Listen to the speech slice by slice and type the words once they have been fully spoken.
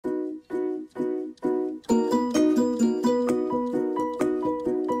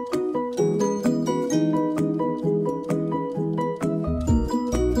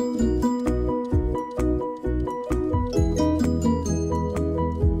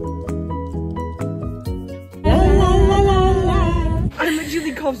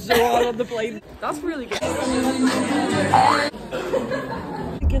laugh so hard on the plane. That's really good.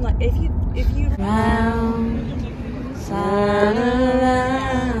 Thinking like if you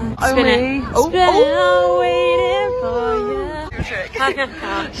Spin it. Oh, Waiting for you.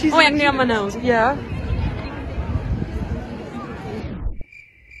 Oh, I can on my nose. yeah.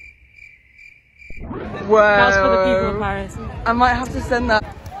 Wow. That's for the people of Paris. I might have to send that.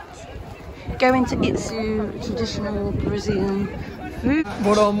 Going to Itsu, traditional Parisian food.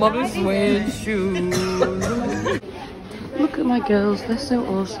 What are mother's suede shoes? Look at my girls, they're so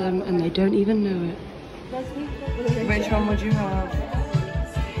awesome and they don't even know it. Which one would you have?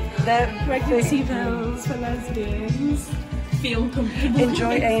 They're Pregnancy pills for lesbians. Feel comfortable.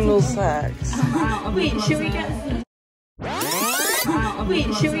 enjoy anal sex. Wait, should we get some?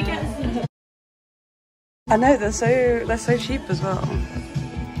 Wait, should we get some? I know they're so cheap as well.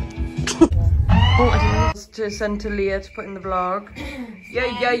 To send to Leah to put in the vlog. Yeah.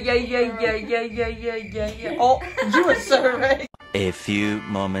 Oh, you were so right. A few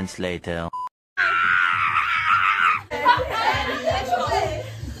moments later.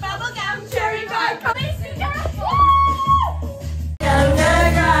 Bubblegum cherry pie.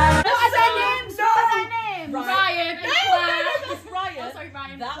 Ryan.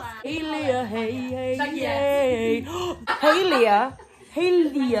 Hey Leah, hey. Hey Leah. Hey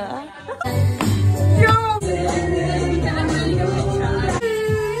Leah.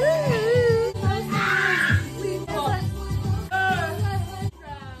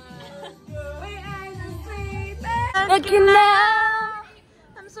 Looking now,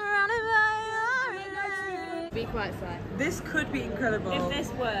 I'm surrounded by Be quite fun. This could be incredible. If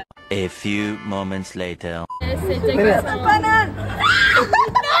this works. A few moments later.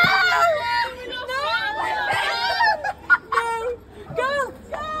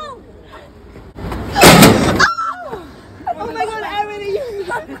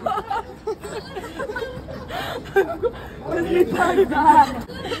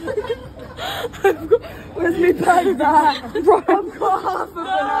 Where's my bag back? Bro, I've got half a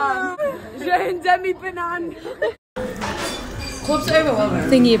banana. J'ai une demi-banane. Club's overwhelming.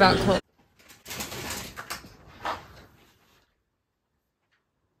 thingy about club.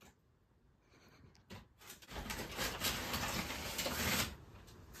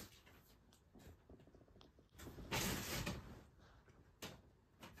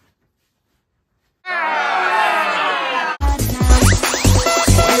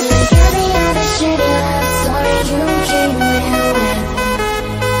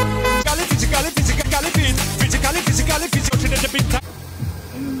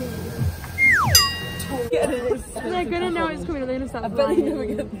 They're gonna know it's coming. They're gonna start. I bet they never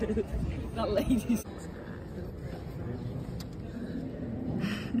get this. That ladies.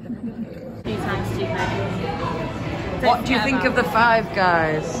 What do you think of the Five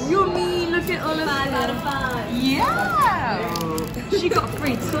Guys? Yummy! Look at all of 5 out of 5. Yeah! She got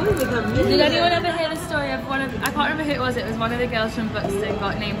free toy with them. Did anyone ever hear the story of one of? I can't remember who it was. It was one of the girls from Buxton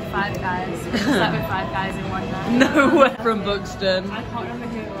got named Five Guys. Slept with 5 guys in one night. No way. From Buxton. I can't remember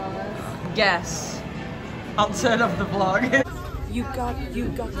who it was. Guess. I'll turn off the vlog. You got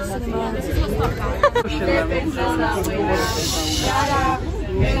the cinema.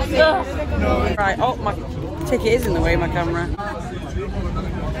 Right, oh, my ticket is in the way, my camera.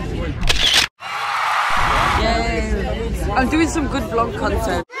 Yay. I'm doing some good vlog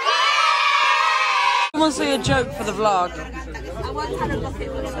content. Someone say a joke for the vlog. I once had a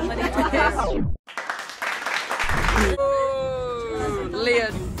bucket with somebody.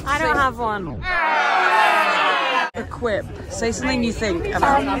 Leah. I don't have one. A quip. Say something you think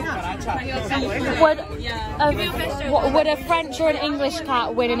about. Would a French or an English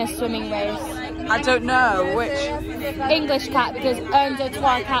cat win in a swimming race? I don't know which. English cat, because un, deux,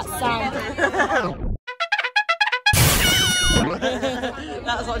 trois, cats sound.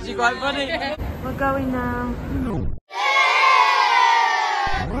 That's actually quite funny. We're going now.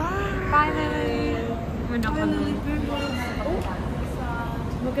 Bye, Lily. We're not on the link.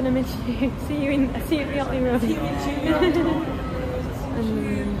 We're gonna miss you. See you in the Otley Road.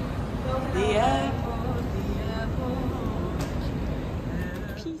 The end.